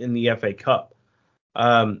Wolves in the FA Cup,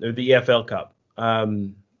 or the EFL Cup.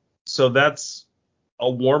 So that's a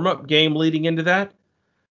warm-up game leading into that.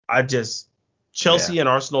 Chelsea and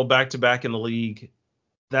Arsenal back-to-back in the league,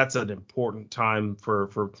 that's an important time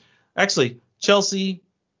for actually Chelsea,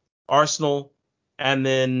 Arsenal, and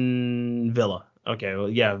then Villa. Okay, well,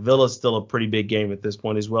 yeah, Villa's still a pretty big game at this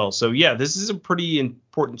point as well. So, yeah, this is a pretty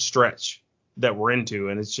important stretch that we're into,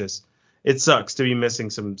 and it sucks to be missing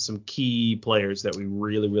some key players that we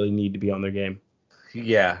really, really need to be on their game.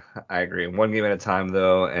 Yeah, I agree. One game at a time,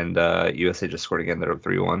 though, and USA just scored again. They're up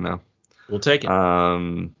 3-1 now. We'll take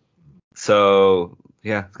it. So,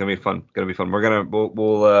 yeah, it's gonna be fun. We'll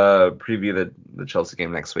preview the Chelsea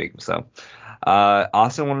game next week. So,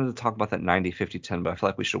 Austin wanted to talk about that 90-50-10, but I feel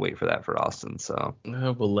like we should wait for that for Austin. So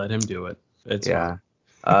we'll let him do it. It's fine.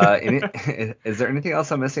 Is there anything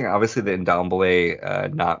else I'm missing? Obviously, the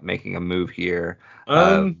Ndombele not making a move here.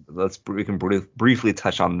 We can briefly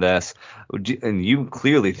touch on this. And you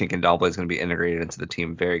clearly think Ndombele is going to be integrated into the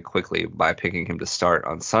team very quickly by picking him to start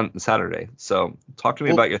on Saturday. So talk to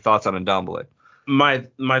me about your thoughts on Ndombele. My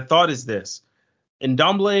thought is this: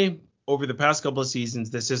 Ndombele, over the past couple of seasons,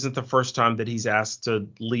 this isn't the first time that he's asked to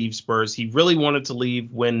leave Spurs. He really wanted to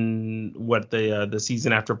leave when the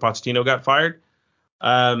season after Pochettino got fired.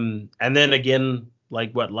 And then again,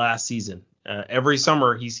 last season, every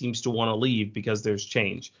summer he seems to want to leave because there's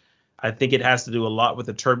change. I think it has to do a lot with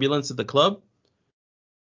the turbulence at the club.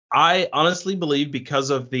 I honestly believe because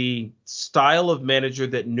of the style of manager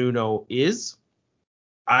that Nuno is,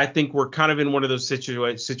 I think we're kind of in one of those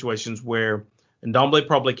situations where Ndombele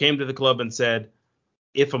probably came to the club and said,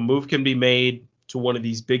 if a move can be made to one of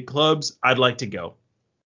these big clubs, I'd like to go.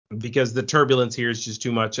 Because the turbulence here is just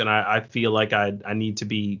too much, and I feel like I need to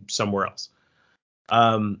be somewhere else.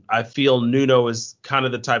 I feel Nuno is kind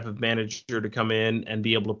of the type of manager to come in and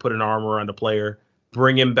be able to put an arm around a player,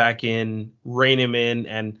 bring him back in, rein him in,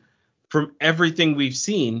 and from everything we've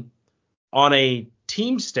seen, on a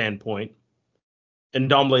team standpoint,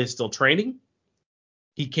 Ndombele is still training.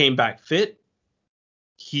 He came back fit.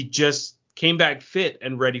 He just came back fit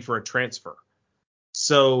and ready for a transfer.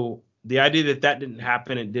 So the idea that didn't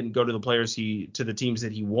happen, it didn't go to the players to the teams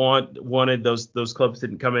that he wanted, those clubs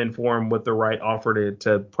didn't come in for him with the right offer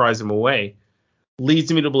to prize him away,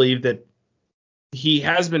 leads me to believe that he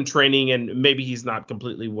has been training, and maybe he's not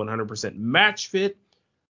completely 100% match fit,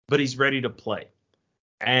 but he's ready to play.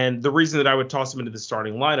 And the reason that I would toss him into the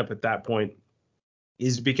starting lineup at that point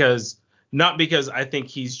is not because I think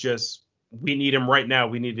he's just, we need him right now,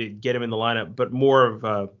 we need to get him in the lineup, but more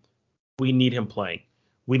of we need him playing.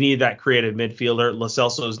 We need that creative midfielder. Lo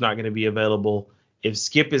Celso is not going to be available. If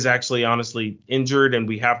Skip is actually honestly injured and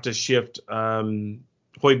we have to shift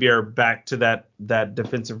Højbjerg back to that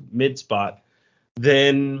defensive mid spot,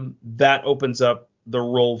 then that opens up the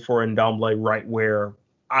role for Ndombele right where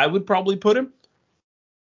I would probably put him.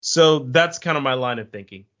 So that's kind of my line of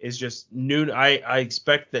thinking. Is just Nuno. I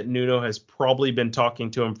expect that Nuno has probably been talking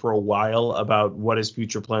to him for a while about what his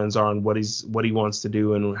future plans are and what he wants to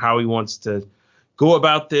do and how he wants to go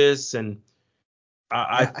about this. And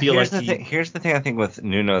I feel here's the thing I think with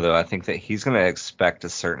Nuno, though. I think that he's going to expect a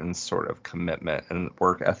certain sort of commitment and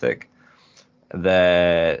work ethic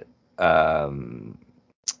that Ndombele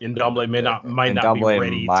might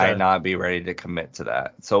not be ready to commit to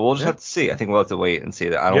that. So we'll just have to see. I think we'll have to wait and see.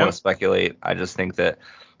 That I don't want to speculate. I just think that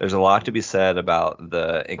there's a lot to be said about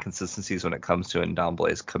the inconsistencies when it comes to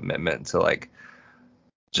Ndombele's commitment to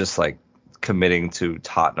just committing to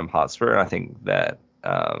Tottenham Hotspur. I think that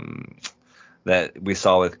that we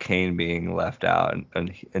saw with Kane being left out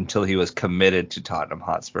and until he was committed to Tottenham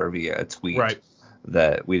Hotspur via a tweet. Right.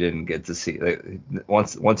 That we didn't get to see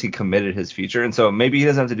once he committed his future. And so maybe he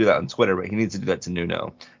doesn't have to do that on Twitter, but he needs to do that to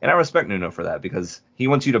Nuno. And I respect Nuno for that because he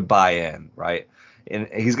wants you to buy in, right? And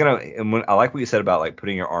he's gonna. And when, I like what you said about like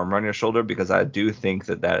putting your arm on your shoulder because I do think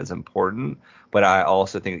that is important. But I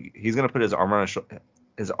also think he's gonna put his arm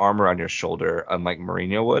around your shoulder, unlike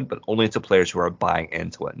Mourinho would, but only to players who are buying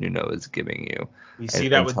into what Nuno is giving you. We see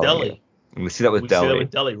that with Dele. We see that with Dele. See that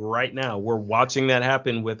with Dele right now. We're watching that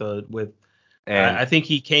happen with. And I think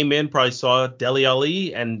he came in, probably saw Dele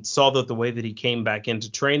Alli and saw the way that he came back into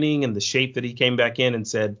training and the shape that he came back in and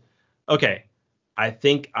said, okay, I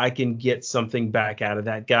think I can get something back out of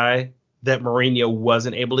that guy that Mourinho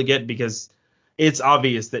wasn't able to get because it's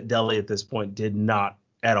obvious that Dele at this point did not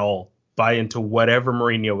at all buy into whatever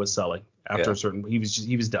Mourinho was selling after a certain. He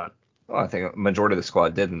was done. Well, I think a majority of the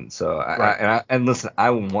squad didn't. So, Right. and listen,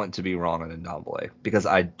 I want to be wrong on Ndombele because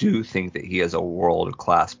I do think that he is a world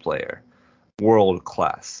class player. World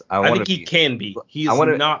class. I think he can be. He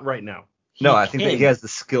is not right now. I think that he has the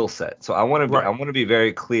skill set. So I want to be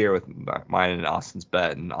very clear with mine and Austin's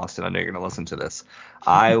bet. And Austin, I know you're going to listen to this.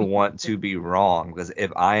 I want to be wrong because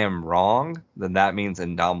if I am wrong, then that means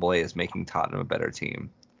Ndombele is making Tottenham a better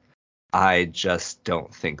team. I just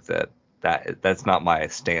don't think that's not my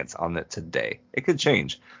stance on it today. It could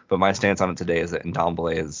change, but my stance on it today is that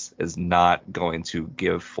Ndombele is not going to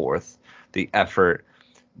give forth the effort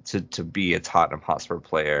to be a Tottenham Hotspur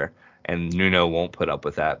player, and Nuno won't put up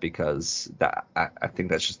with that because I think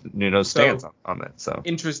that's just Nuno's stance on it. So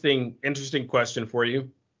interesting question for you,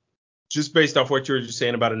 just based off what you were just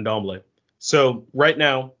saying about Ndombele. So right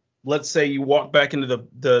now, let's say you walk back into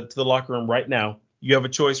the locker room right now. You have a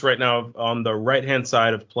choice right now on the right hand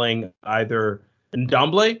side of playing either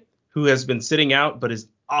Ndombele, who has been sitting out but is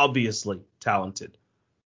obviously talented,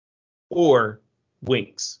 or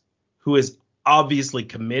Winks, who is obviously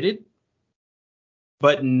committed,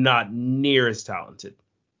 but not near as talented.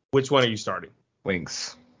 Which one are you starting?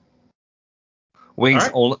 Winks,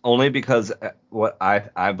 right. Only because what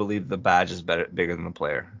I believe the badge is bigger than the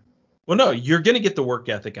player. Well, no, you're gonna get the work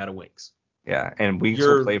ethic out of Winks. Yeah, and Winks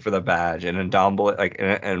will play for the badge, and Ndombele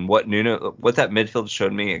and what that midfield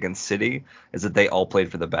showed me against City is that they all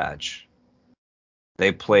played for the badge.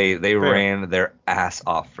 They ran their ass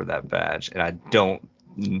off for that badge, and I don't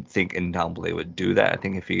think Ndombele would do that. I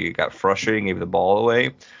think if he got frustrated and gave the ball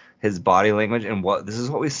away, his body language and this is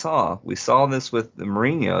what we saw. We saw this with the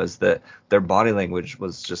Mourinho is that their body language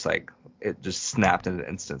was just like it just snapped in an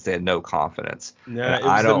instant. They had no confidence. Yeah, it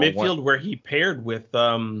was the midfield where he paired with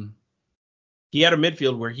he had a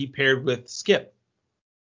midfield where he paired with Skip,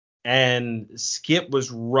 and Skip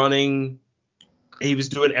was running. He was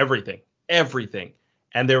doing everything.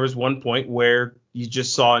 And there was one point where you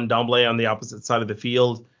just saw Ndombele on the opposite side of the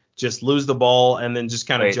field just lose the ball and then just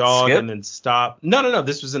kind of jog Skip? and then stop. No.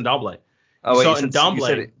 This was Ndombele. You said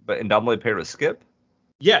Ndombele. But Ndombele paired with Skip?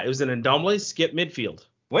 Yeah, it was an Ndombele Skip midfield.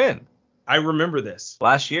 When? I remember this.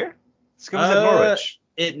 Last year? Skip was at Norwich.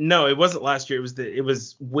 No, it wasn't last year. It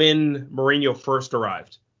was when Mourinho first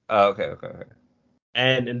arrived. Oh, okay.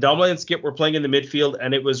 And Ndombele and Skip were playing in the midfield,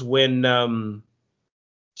 and it was when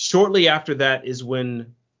shortly after that is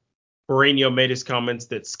when Mourinho made his comments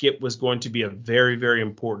that Skip was going to be a very, very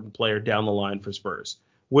important player down the line for Spurs,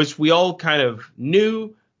 which we all kind of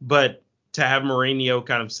knew, but to have Mourinho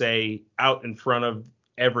kind of say out in front of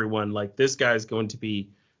everyone, like this guy is going to be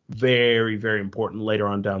very, very important later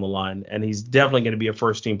on down the line, and he's definitely going to be a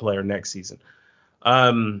first-team player next season.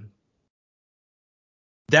 That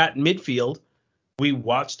midfield, we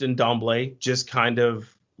watched Ndombele just kind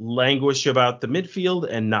of languish about the midfield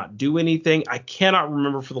and not do anything. I cannot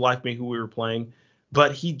remember for the life of me who we were playing,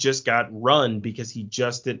 but he just got run because he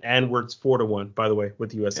just did. And we're 4-1, by the way,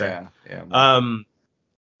 with USA. Yeah.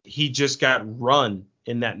 He just got run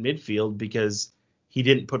in that midfield because he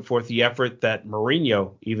didn't put forth the effort that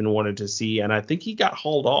Mourinho even wanted to see, and I think he got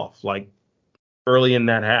hauled off like early in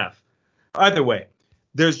that half. Either way,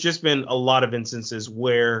 there's just been a lot of instances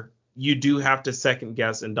where you do have to second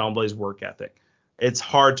guess Ndombele's work ethic. It's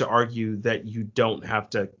hard to argue that you don't have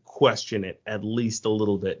to question it at least a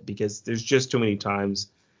little bit because there's just too many times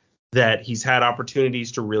that he's had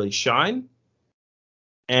opportunities to really shine,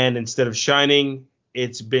 and instead of shining,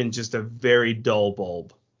 it's been just a very dull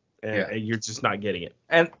bulb. And you're just not getting it.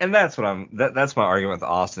 And that's what that's my argument with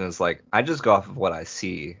Austin is like I just go off of what I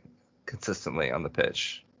see consistently on the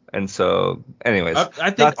pitch. And so anyways,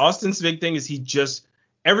 I think Austin's big thing is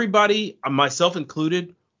everybody, myself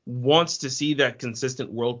included, wants to see that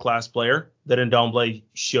consistent world-class player that Ndombele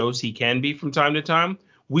shows he can be from time to time.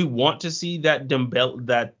 We want to see that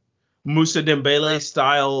Moussa Dembele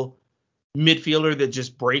style midfielder that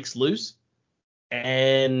just breaks loose.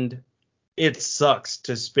 And it sucks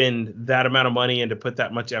to spend that amount of money and to put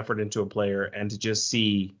that much effort into a player and to just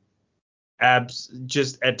see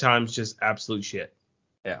just at times just absolute shit.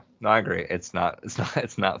 Yeah, no, I agree. It's not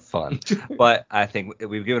fun. But I think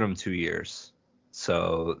we've given him 2 years.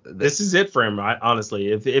 So this is it for him,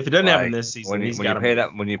 honestly. If it doesn't happen this season,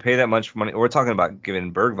 when you pay that much money, we're talking about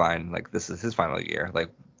giving Bergwijn, like, this is his final year. Like,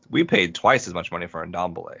 we paid twice as much money for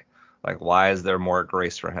Ndombele. Like, why is there more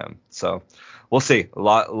grace for him? So we'll see.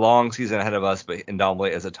 Long season ahead of us, but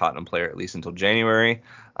Ndombele is a Tottenham player at least until January.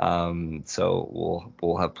 So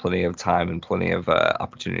we'll have plenty of time and plenty of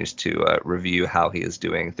opportunities to review how he is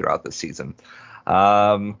doing throughout the season.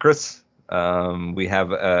 Chris, we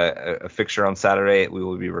have a fixture on Saturday. We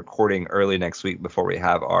will be recording early next week before we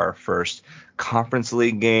have our first Conference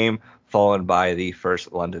League game, followed by the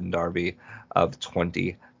first London derby of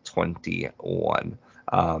 2021.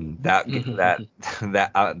 That game, I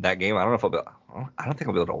don't know if I don't think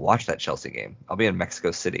I'll be able to watch that Chelsea game. I'll be in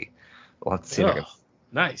Mexico City. We'll have to see.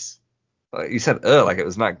 Nice. You said like it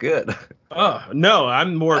was not good. Oh no,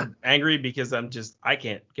 I'm more angry because I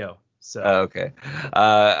can't go. So okay.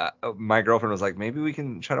 My girlfriend was like, maybe we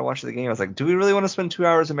can try to watch the game. I was like, do we really want to spend 2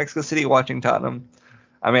 hours in Mexico City watching Tottenham?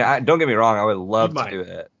 I mean, don't get me wrong, I would love to do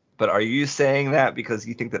it. But are you saying that because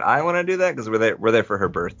you think that I want to do that? Because we're there for her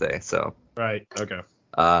birthday, so. Right. Okay.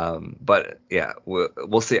 But yeah,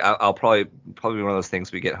 we'll see. I'll probably be one of those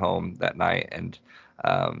things. We get home that night and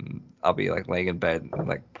I'll be like laying in bed and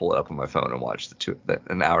like pull it up on my phone and watch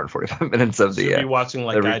an hour and 45 minutes of the. You'll be watching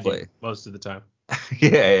like I replay do most of the time.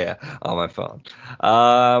 yeah, on my phone.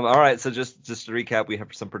 All right, so just to recap, we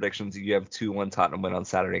have some predictions. You have 2-1 Tottenham win on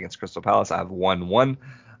Saturday against Crystal Palace. I have 1-1.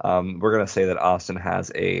 We're gonna say that Austin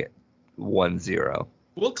has a 1-0.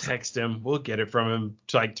 We'll text him. We'll get it from him.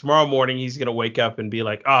 Like tomorrow morning, he's gonna wake up and be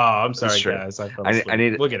like, "Oh, I'm sorry, guys. I fell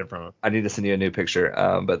asleep." We'll get it from him. I need to send you a new picture.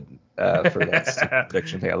 But for that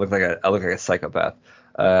prediction thing, I look like a psychopath.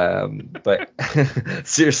 But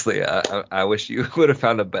seriously, I wish you would have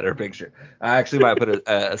found a better picture. I actually might put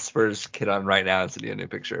a Spurs kit on right now and send you a new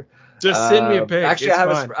picture. Just send me a pic. Actually,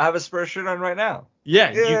 I have a Spurs shirt on right now.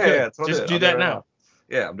 Yeah, you could. Yeah, just do that now.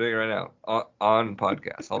 Yeah, I'm doing it right now on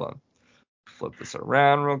podcast. Hold on. Flip this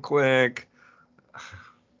around real quick.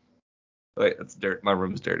 Wait, that's dirt. My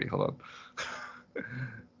room's dirty. Hold on.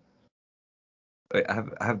 Wait, I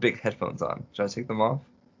have big headphones on. Should I take them off?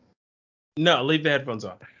 No, leave the headphones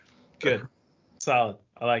on. Good. Solid.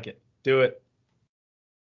 I like it. Do it.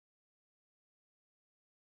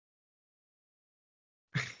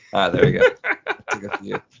 There we go. Good for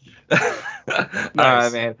you. Nice. All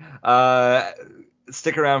right, man.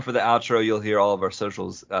 Stick around for the outro. You'll hear all of our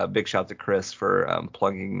socials. Big shout to Chris for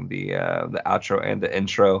plugging the outro and the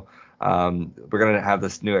intro. We're gonna have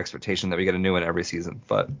this new expectation that we get a new one every season,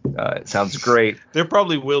 but it sounds great. There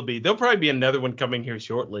probably will be. There'll probably be another one coming here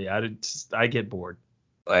shortly. I get bored.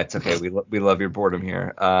 It's okay. We love your boredom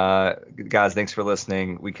here. Guys, thanks for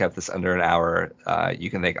listening. We kept this under an hour. You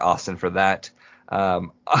can thank Austin for that.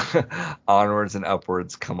 Onwards and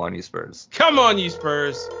upwards. Come on, you Spurs. Come on, you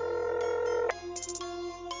Spurs.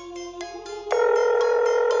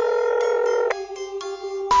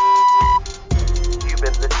 You've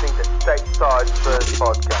been listening to Stateside Spurs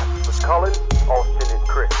Podcast with Colin, Austin, and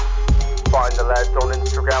Chris. Find the lads on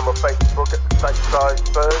Instagram or Facebook